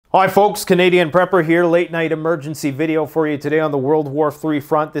Hi folks, Canadian Prepper here, late night emergency video for you today on the World War III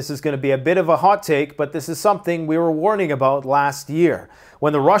front. This is going to be a bit of a hot take, but this is something we were warning about last year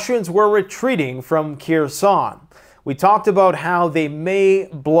when the Russians were retreating from Kherson. We talked about how they may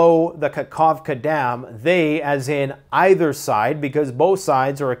blow the Kakhovka Dam, they as in either side, because both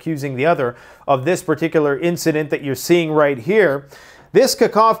sides are accusing the other of this particular incident that you're seeing right here. This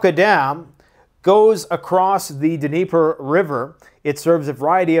Kakhovka Dam goes across the Dnieper River. It serves a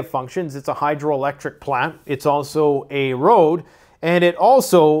variety of functions. It's a hydroelectric plant. It's also a road, and it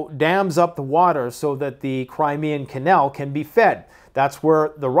also dams up the water so that the Crimean Canal can be fed. That's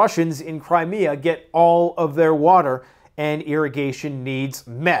where the Russians in Crimea get all of their water and irrigation needs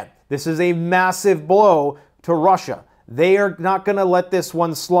met. This is a massive blow to Russia. They are not going to let this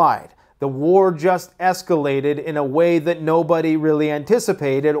one slide. The war just escalated in a way that nobody really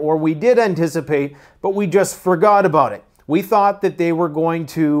anticipated, or we did anticipate, but we just forgot about it. We thought that they were going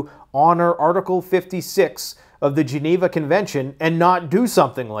to honor Article 56 of the Geneva Convention and not do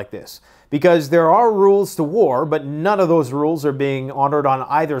something like this. Because there are rules to war, but none of those rules are being honored on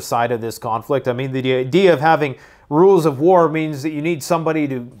either side of this conflict. I mean, the idea of having rules of war means that you need somebody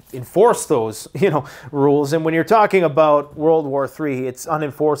to enforce those, rules. And when you're talking about World War III, it's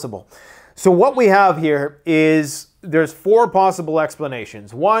unenforceable. So what we have here is there's four possible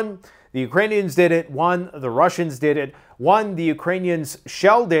explanations. One, the Ukrainians did it. One, the Russians did it. One, the Ukrainians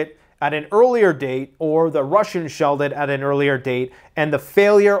shelled it at an earlier date, or the Russians shelled it at an earlier date, and the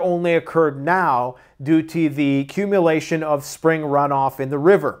failure only occurred now due to the accumulation of spring runoff in the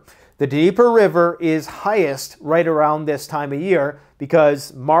river. The Dnieper River is highest right around this time of year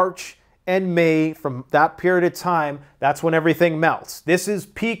because March and May, from that period of time, that's when everything melts. This is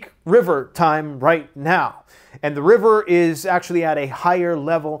peak river time right now, and the river is actually at a higher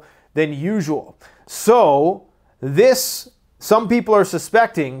level than usual. So some people are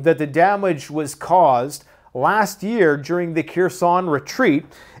suspecting that the damage was caused last year during the Kherson retreat,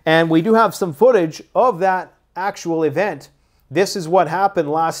 and we do have some footage of that actual event. This is what happened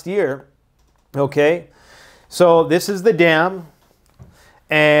last year, okay? So this is the dam,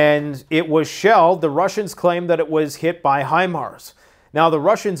 and it was shelled. The Russians claim that it was hit by HIMARS. Now, the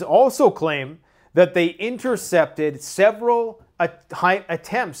Russians also claim that they intercepted several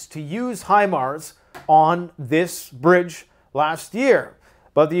attempts to use HIMARS on this bridge last year.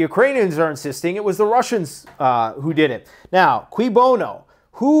 But the Ukrainians are insisting it was the Russians who did it. Now, cui bono?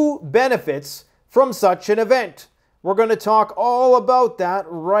 Who benefits from such an event? We're going to talk all about that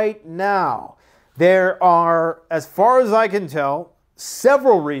right now. There are, as far as I can tell,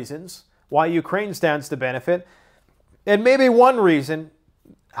 several reasons why Ukraine stands to benefit, and maybe one reason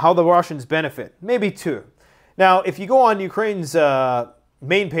how the Russians benefit, maybe two. Now, if you go on Ukraine's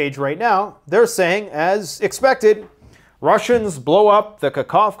main page right now, they're saying, as expected, Russians blow up the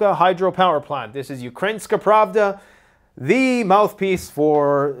Kakhovka hydropower plant. This is Ukrainska Pravda, the mouthpiece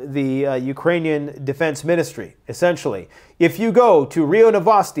for the Ukrainian Defense Ministry, essentially. If you go to Rio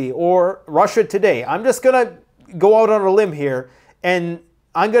Novosti or Russia Today, I'm just going to go out on a limb here, and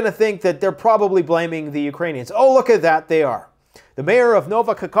I'm going to think that they're probably blaming the Ukrainians. Oh, look at that, they are. The mayor of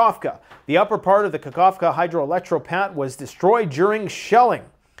Nova Kakhovka, the upper part of the Kakhovka hydroelectric plant was destroyed during shelling.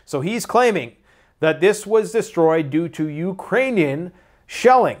 So he's claiming that this was destroyed due to Ukrainian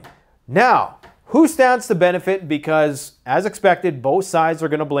shelling. Now, who stands to benefit? Because, as expected, both sides are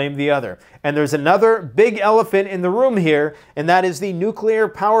going to blame the other. And there's another big elephant in the room here, and that is the nuclear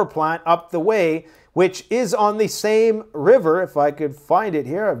power plant up the way, which is on the same river. If I could find it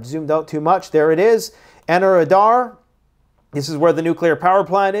here, I've zoomed out too much. There it is. Enerhodar. This is where the nuclear power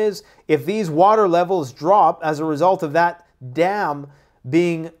plant is. If these water levels drop as a result of that dam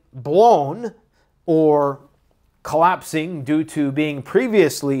being blown or collapsing due to being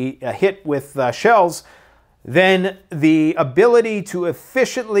previously hit with shells, then the ability to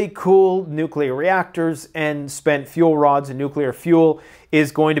efficiently cool nuclear reactors and spent fuel rods and nuclear fuel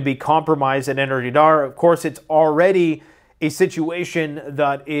is going to be compromised at Enerhodar. Of course, it's already a situation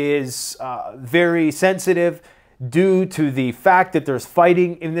that is very sensitive due to the fact that there's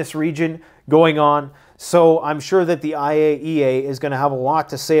fighting in this region going on. So I'm sure that the IAEA is going to have a lot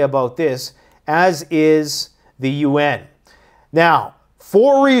to say about this, as is the UN. Now,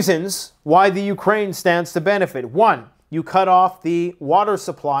 four reasons why the Ukraine stands to benefit. One, you cut off the water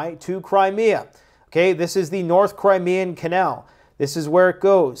supply to Crimea. Okay, this is the North Crimean Canal. This is where it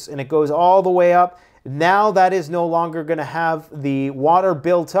goes, and it goes all the way up. Now that is no longer going to have the water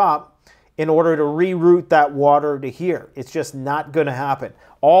built up in order to reroute that water to here. It's just not going to happen.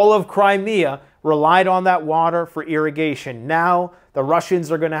 All of Crimea relied on that water for irrigation. Now the Russians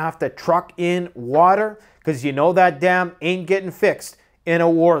are going to have to truck in water because you know that dam ain't getting fixed in a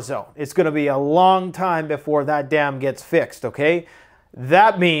war zone. It's going to be a long time before that dam gets fixed, okay?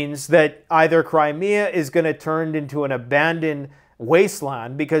 That means that either Crimea is going to turn into an abandoned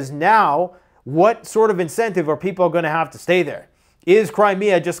wasteland, because now what sort of incentive are people going to have to stay there? Is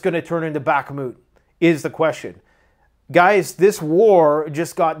Crimea just going to turn into Bakhmut is the question. Guys, this war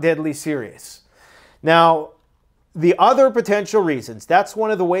just got deadly serious. Now, the other potential reasons, that's one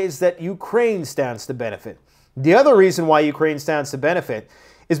of the ways that Ukraine stands to benefit. The other reason why Ukraine stands to benefit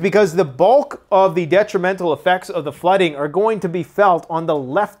is because the bulk of the detrimental effects of the flooding are going to be felt on the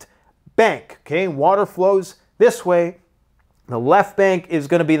left bank. Okay, water flows this way. The left bank is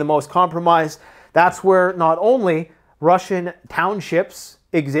going to be the most compromised. That's where not only Russian townships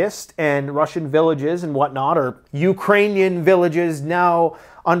exist and Russian villages and whatnot, or Ukrainian villages now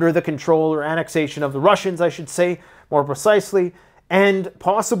under the control or annexation of the Russians, I should say more precisely, and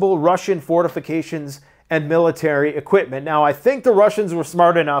possible Russian fortifications and military equipment. Now, I think the Russians were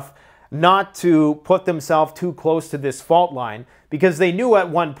smart enough not to put themselves too close to this fault line, because they knew at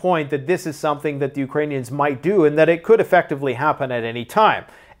one point that this is something that the Ukrainians might do and that it could effectively happen at any time,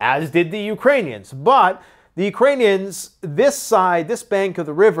 as did the Ukrainians. But the Ukrainians, this side, this bank of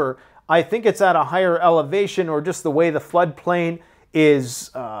the river, I think it's at a higher elevation, or just the way the floodplain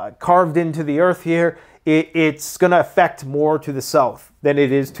is carved into the earth here, it's going to affect more to the south than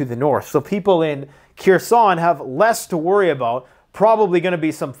it is to the north. So people in Kherson have less to worry about. Probably going to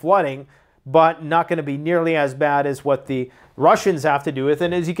be some flooding, but not going to be nearly as bad as what the Russians have to do with.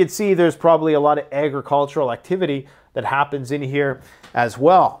 And as you can see, there's probably a lot of agricultural activity that happens in here as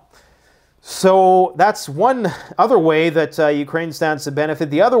well. So that's one other way that Ukraine stands to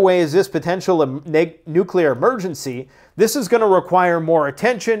benefit. The other way is this potential nuclear emergency. This is going to require more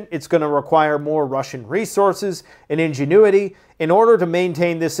attention. It's going to require more Russian resources and ingenuity in order to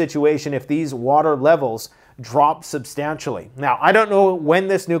maintain this situation if these water levels drop substantially. Now, I don't know when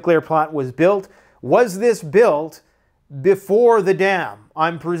this nuclear plant was built. Was this built before the dam?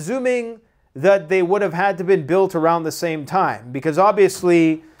 I'm presuming that they would have had to have been built around the same time, because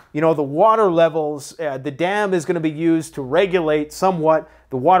obviously, you know, the water levels, the dam is going to be used to regulate somewhat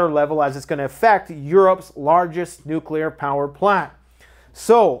the water level, as it's going to affect Europe's largest nuclear power plant.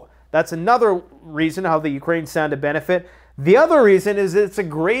 So that's another reason how the Ukraine stand to benefit. The other reason is it's a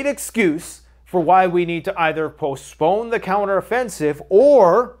great excuse for why we need to either postpone the counteroffensive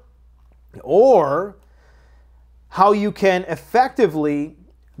or how you can effectively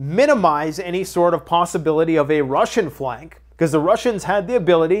minimize any sort of possibility of a Russian flank, because the Russians had the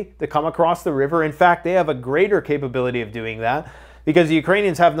ability to come across the river. In fact, they have a greater capability of doing that because the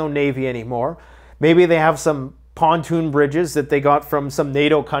Ukrainians have no navy anymore. Maybe they have some pontoon bridges that they got from some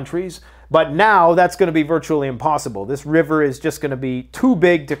NATO countries, but now that's going to be virtually impossible. This river is just going to be too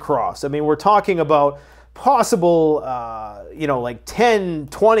big to cross. I mean, we're talking about possible, like 10,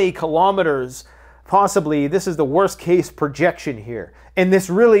 20 kilometers. Possibly, this is the worst case projection here. And this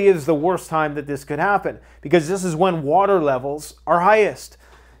really is the worst time that this could happen, because this is when water levels are highest.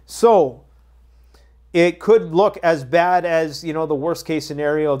 So it could look as bad as, the worst case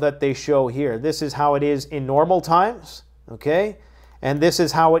scenario that they show here. This is how it is in normal times, okay? And this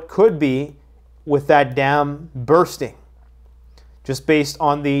is how it could be with that dam bursting, just based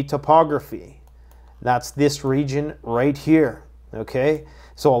on the topography. That's this region right here, okay?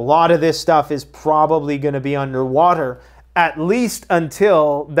 So a lot of this stuff is probably going to be underwater, at least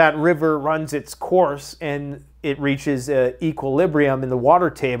until that river runs its course and it reaches equilibrium in the water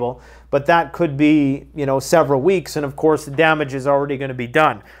table. But that could be, several weeks. And of course, the damage is already going to be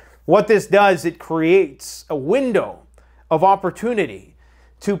done. What this does, it creates a window of opportunity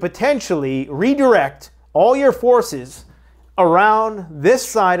to potentially redirect all your forces around this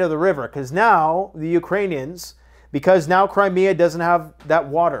side of the river. Because now the Ukrainians, because now Crimea doesn't have that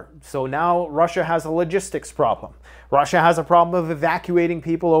water. So now Russia has a logistics problem. Russia has a problem of evacuating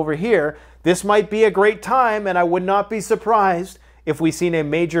people over here. This might be a great time, and I would not be surprised if we seen a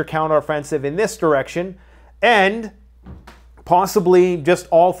major counteroffensive in this direction, and possibly just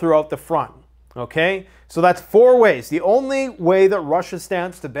all throughout the front. Okay? So that's 4 ways. The only way that Russia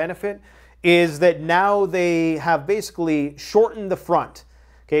stands to benefit is that now they have basically shortened the front.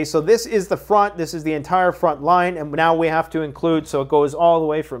 Okay, so this is the front, this is the entire front line, and now we have to include, so it goes all the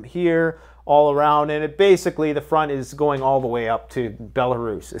way from here, all around, and it basically, the front is going all the way up to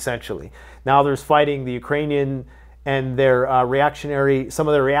Belarus, essentially. Now there's fighting the Ukrainian and their some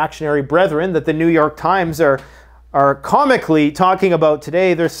of their reactionary brethren that the New York Times are comically talking about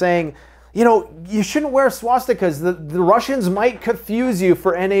today. They're saying, you know, you shouldn't wear swastikas. The Russians might confuse you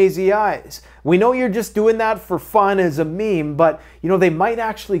for NAZIs. We know you're just doing that for fun as a meme, but, you know, they might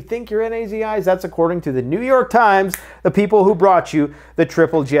actually think you're NAZIs. That's according to the New York Times, the people who brought you the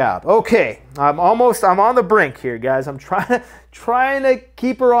triple jab. Okay, I'm on the brink here, guys. I'm trying to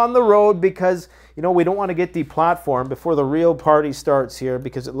keep her on the road because, you know, we don't want to get deplatformed before the real party starts here,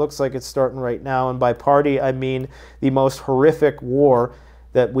 because it looks like it's starting right now. And by party, I mean the most horrific war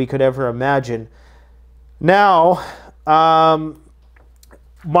that we could ever imagine. Now, one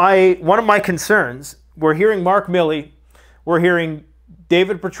of my concerns, we're hearing Mark Milley, we're hearing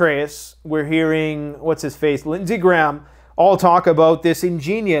David Petraeus, we're hearing, what's his face, Lindsey Graham, all talk about this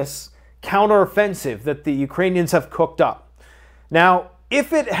ingenious counteroffensive that the Ukrainians have cooked up. Now,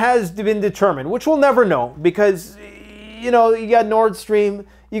 if it has been determined, which we'll never know, because, you know, you got Nord Stream,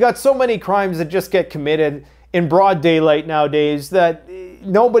 you got so many crimes that just get committed in broad daylight nowadays that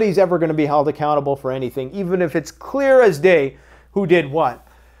nobody's ever going to be held accountable for anything, even if it's clear as day who did what.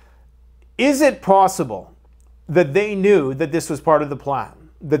 Is it possible that they knew that this was part of the plan,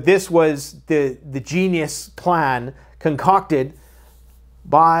 that this was the genius plan concocted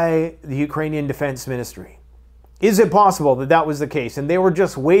by the Ukrainian Defense Ministry? Is it possible that that was the case and they were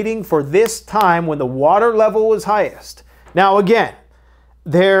just waiting for this time when the water level was highest? Now again,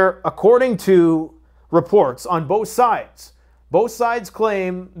 according to reports on both sides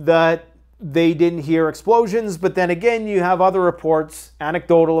claim that they didn't hear explosions, but then again you have other reports,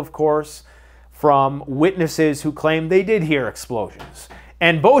 anecdotal of course, from witnesses who claim they did hear explosions.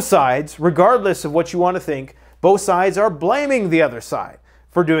 And both sides, regardless of what you want to think, both sides are blaming the other side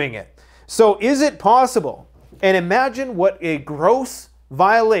for doing it. So is it possible? And imagine what a gross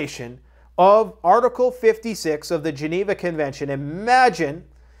violation of Article 56 of the Geneva Convention. Imagine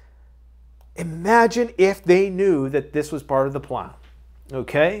if they knew that this was part of the plan,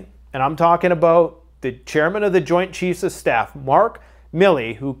 okay? And I'm talking about the chairman of the Joint Chiefs of Staff, Mark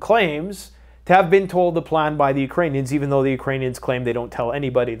Milley, who claims to have been told the plan by the Ukrainians, even though the Ukrainians claim they don't tell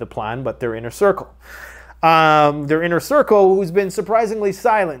anybody the plan, but their inner circle. Their inner circle, who's been surprisingly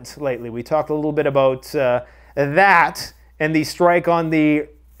silent lately. We talked a little bit about that and the strike on the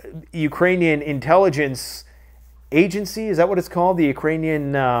Ukrainian intelligence agency. Is that what it's called? The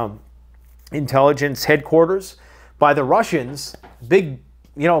Ukrainian intelligence headquarters by the Russians. Big,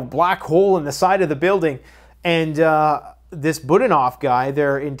 you know, black hole in the side of the building. And this Budanov guy,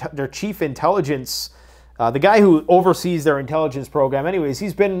 their chief intelligence, the guy who oversees their intelligence program, anyways,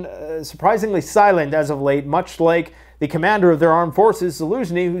 he's been surprisingly silent as of late, much like the commander of their armed forces,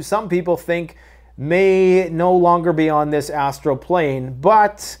 Zaluzhny, who some people think may no longer be on this astral plane,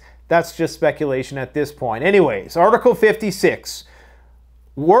 but that's just speculation at this point. Anyways, Article 56.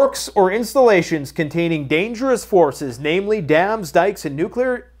 Works or installations containing dangerous forces, namely dams, dikes, and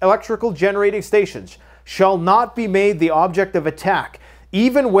nuclear electrical generating stations, shall not be made the object of attack,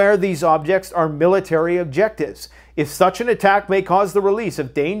 even where these objects are military objectives. If such an attack may cause the release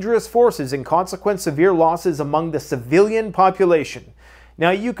of dangerous forces and consequent severe losses among the civilian population.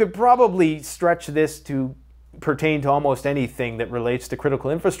 Now, you could probably stretch this to pertain to almost anything that relates to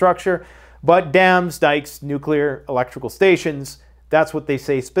critical infrastructure, but dams, dikes, nuclear electrical stations, that's what they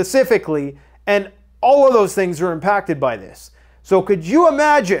say specifically, and all of those things are impacted by this. So could you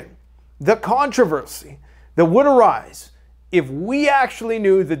imagine the controversy that would arise if we actually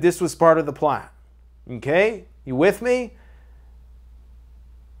knew that this was part of the plan? Okay? You with me?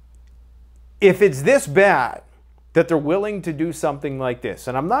 If it's this bad that they're willing to do something like this,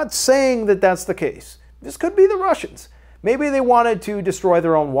 and I'm not saying that that's the case. This could be the Russians. Maybe they wanted to destroy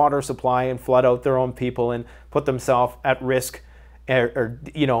their own water supply and flood out their own people and put themselves at risk, or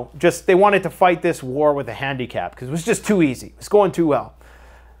you know, just they wanted to fight this war with a handicap because it was just too easy. It was going too well.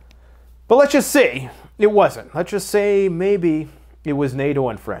 But let's just say it wasn't. Let's just say maybe it was NATO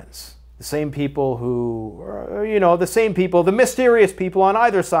and friends. The same people who, you know, the same people, the mysterious people on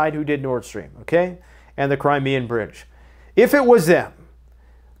either side who did Nord Stream, okay? And the Crimean Bridge. If it was them,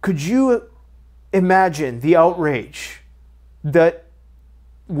 could you imagine the outrage that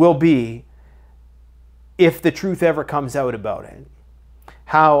will be if the truth ever comes out about it?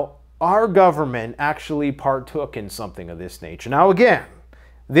 How our government actually partook in something of this nature. Now again,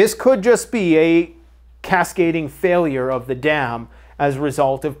 this could just be a cascading failure of the dam as a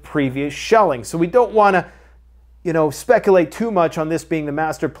result of previous shelling. So we don't want to, you know, speculate too much on this being the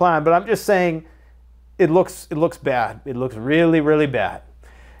master plan, but I'm just saying it looks bad. It looks really, really bad.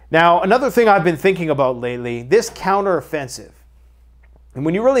 Now, another thing I've been thinking about lately, this counteroffensive. And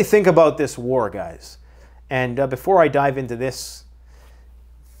when you really think about this war, guys, and before I dive into this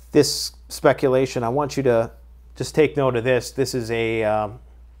speculation, I want you to just take note of this. This is a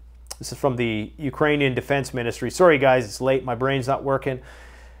This is from the Ukrainian Defense Ministry. Sorry guys, it's late, my brain's not working.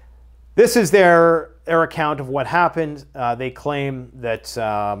 This is their account of what happened. They claim that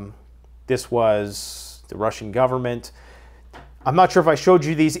this was the Russian government. I'm not sure if I showed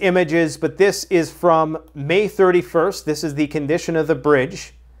you these images, but this is from May 31st. This is the condition of the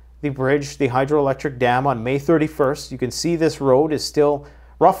bridge, the hydroelectric dam on May 31st. You can see this road is still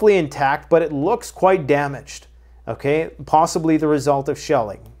roughly intact, but it looks quite damaged. Okay, possibly the result of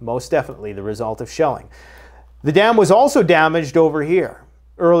shelling. Most definitely the result of shelling. The dam was also damaged over here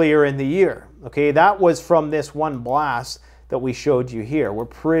earlier in the year. Okay, that was from this one blast that we showed you here. We're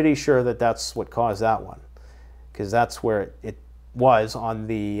pretty sure that that's what caused that one, because that's where it was on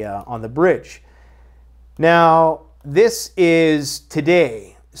the bridge. Now, this is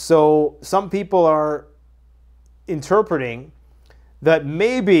today. So some people are interpreting that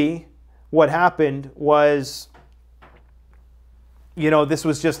maybe what happened was, you know, this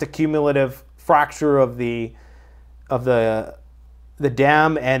was just a cumulative fracture of the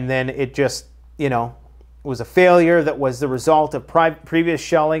dam, and then it just, you know, was a failure that was the result of previous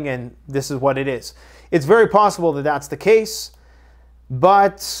shelling, and this is what it is. It's very possible that that's the case,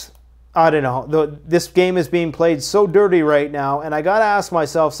 but I don't know. This game is being played so dirty right now, and I gotta ask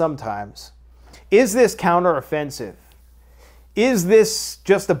myself sometimes, is this counteroffensive? Is this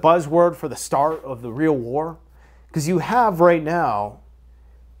just a buzzword for the start of the real war? Because you have right now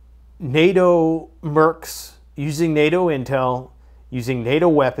NATO mercs using NATO intel, using NATO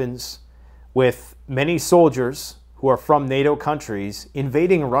weapons, with many soldiers who are from NATO countries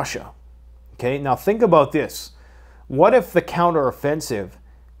invading Russia. Okay, now think about this. What if the counteroffensive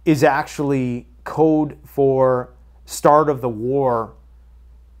is actually code for start of the war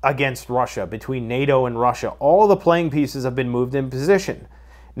against Russia, between NATO and Russia? All the playing pieces have been moved in position.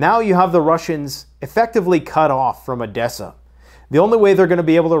 Now you have the Russians effectively cut off from Odessa. The only way they're going to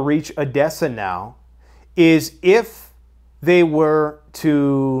be able to reach Odessa now is if they were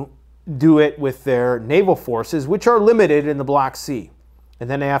to do it with their naval forces, which are limited in the Black Sea. And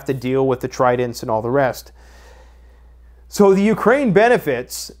then they have to deal with the Tridents and all the rest. So the Ukraine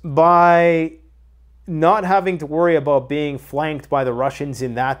benefits by not having to worry about being flanked by the Russians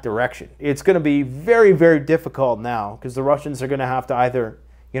in that direction. It's going to be very, very difficult now, because the Russians are going to have to either,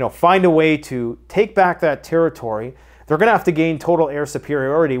 you know, find a way to take back that territory. They're going to have to gain total air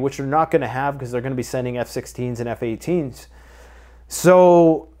superiority, which they're not going to have because they're going to be sending F-16s and F-18s.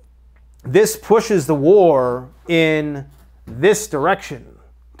 So this pushes the war in this direction,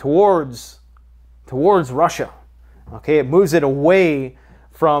 towards Russia. Okay, it moves it away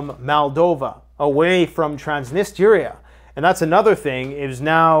from Moldova, away from Transnistria. And that's another thing, is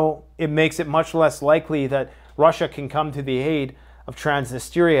now it makes it much less likely that Russia can come to the aid of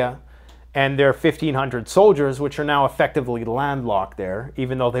Transnistria and their 1,500 soldiers, which are now effectively landlocked there,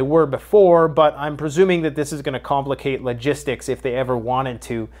 even though they were before. But I'm presuming that this is going to complicate logistics if they ever wanted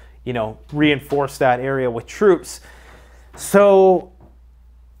to, you know, reinforce that area with troops. So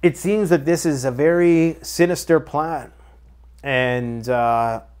it seems that this is a very sinister plan. And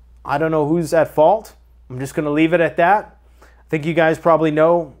I don't know who's at fault. I'm just going to leave it at that. I think you guys probably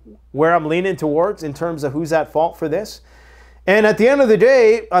know where I'm leaning towards in terms of who's at fault for this. And at the end of the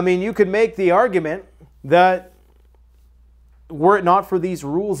day, I mean, you could make the argument that were it not for these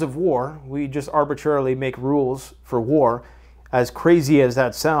rules of war, we just arbitrarily make rules for war, as crazy as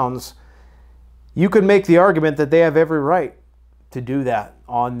that sounds, you could make the argument that they have every right to do that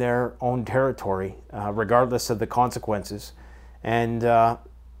on their own territory, regardless of the consequences. And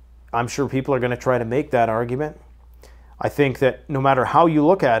I'm sure people are going to try to make that argument. I think that no matter how you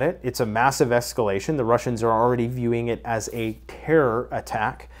look at it, it's a massive escalation. The Russians are already viewing it as a terror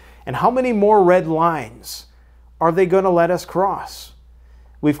attack. And how many more red lines are they going to let us cross?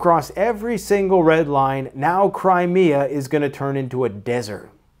 We've crossed every single red line. Now Crimea is going to turn into a desert.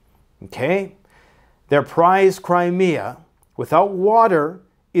 Okay? Their prize Crimea, without water,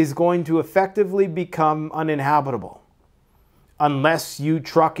 is going to effectively become uninhabitable unless you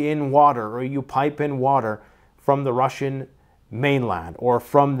truck in water or you pipe in water from the Russian mainland or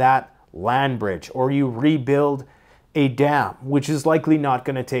from that land bridge, or you rebuild a dam, which is likely not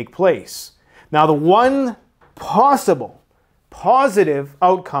going to take place. Now, the one possible positive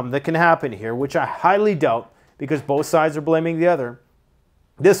outcome that can happen here, which I highly doubt because both sides are blaming the other,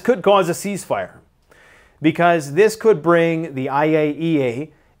 this could cause a ceasefire, because this could bring the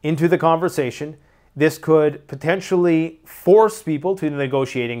IAEA into the conversation. This could potentially force people to the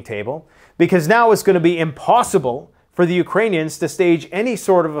negotiating table, because now it's going to be impossible for the Ukrainians to stage any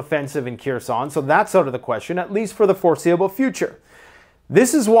sort of offensive in Kherson. So that's out of the question, at least for the foreseeable future.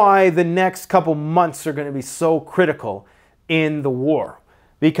 This is why the next couple months are going to be so critical in the war,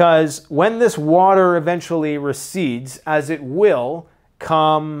 Because when this water eventually recedes, as it will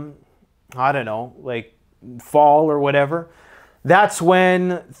come, I don't know, like fall or whatever, that's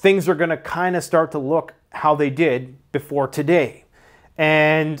when things are going to kind of start to look how they did before today.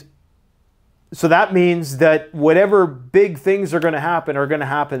 And so that means that whatever big things are going to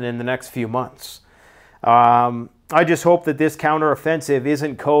happen in the next few months. I just hope that this counteroffensive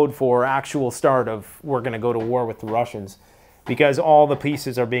isn't code for actual start of we're going to go to war with the Russians, because all the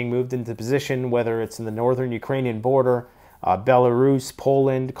pieces are being moved into position, whether it's in the northern Ukrainian border, Belarus,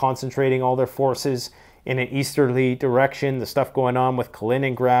 Poland, concentrating all their forces in an easterly direction, the stuff going on with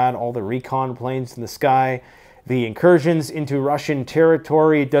Kaliningrad, all the recon planes in the sky, the incursions into Russian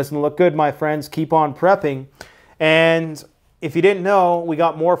territory. It doesn't look good, my friends. Keep on prepping. And if you didn't know, we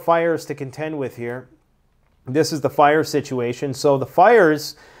got more fires to contend with here. This is the fire situation. So the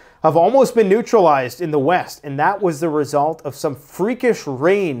fires have almost been neutralized in the west, and that was the result of some freakish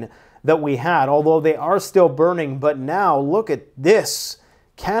rain that we had, although they are still burning. But now look at this.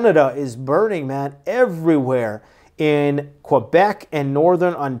 Canada is burning, man, everywhere. In Quebec and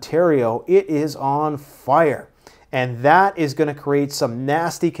northern Ontario, it is on fire. And that is going to create some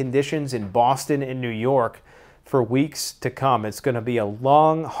nasty conditions in Boston and New York for weeks to come. It's going to be a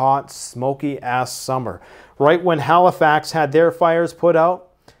long, hot, smoky-ass summer. Right when Halifax had their fires put out,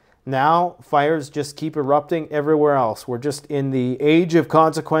 now fires just keep erupting everywhere else. We're just in the age of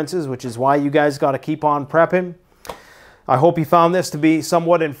consequences, which is why you guys got to keep on prepping. I hope you found this to be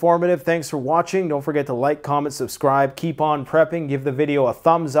somewhat informative. Thanks for watching. Don't forget to like, comment, subscribe. Keep on prepping. Give the video a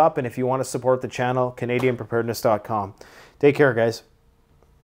thumbs up. And if you want to support the channel, CanadianPreparedness.com. Take care, guys.